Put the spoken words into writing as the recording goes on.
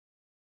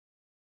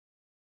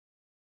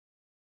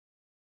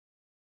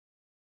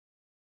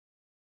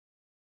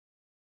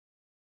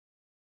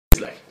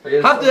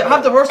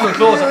Have the first one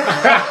closed.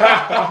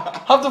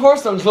 Have the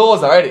first one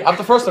closed already. Have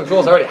the first one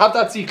closed already. Have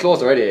that seat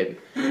closed already,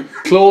 Aiden.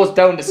 Close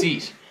down the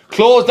seat.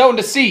 Close down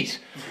the seat.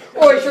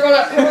 Oh, you're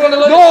gonna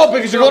like No,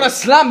 because you're gonna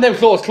slam them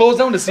closed. Close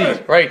down the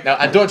seat. Right now,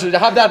 and don't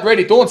have that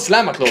ready. Don't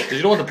slam it closed because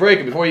you don't want to break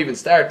it before you even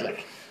start.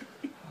 Like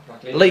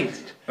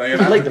late.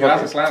 Like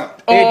the slam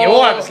it. Aiden, you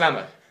won't have to slam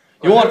it.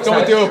 You won't.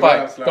 Don't do it,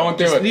 bye. Don't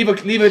do it. Leave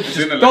it. Leave it.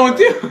 Just, Don't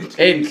do it.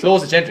 Aiden,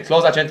 close it gently.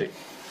 Close that gently.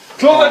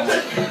 Close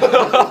it.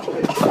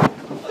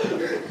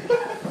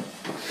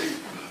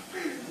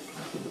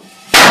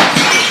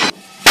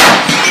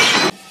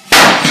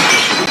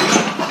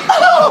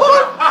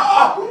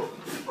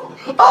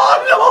 Oh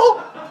no!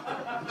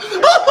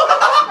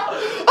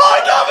 Oh, I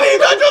can't believe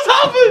that just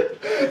happened!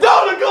 No,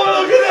 look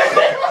at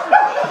it!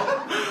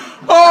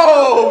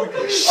 Oh,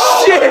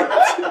 shit!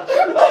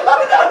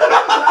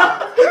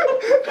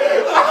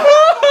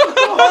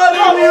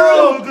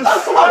 Oh, the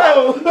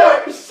smile!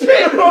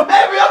 Shit!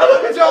 Every other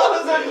look at John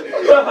is like...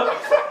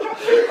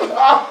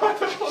 Oh,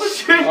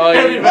 shit! Oh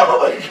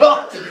my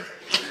god!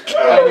 I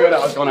knew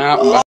that was gonna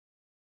happen.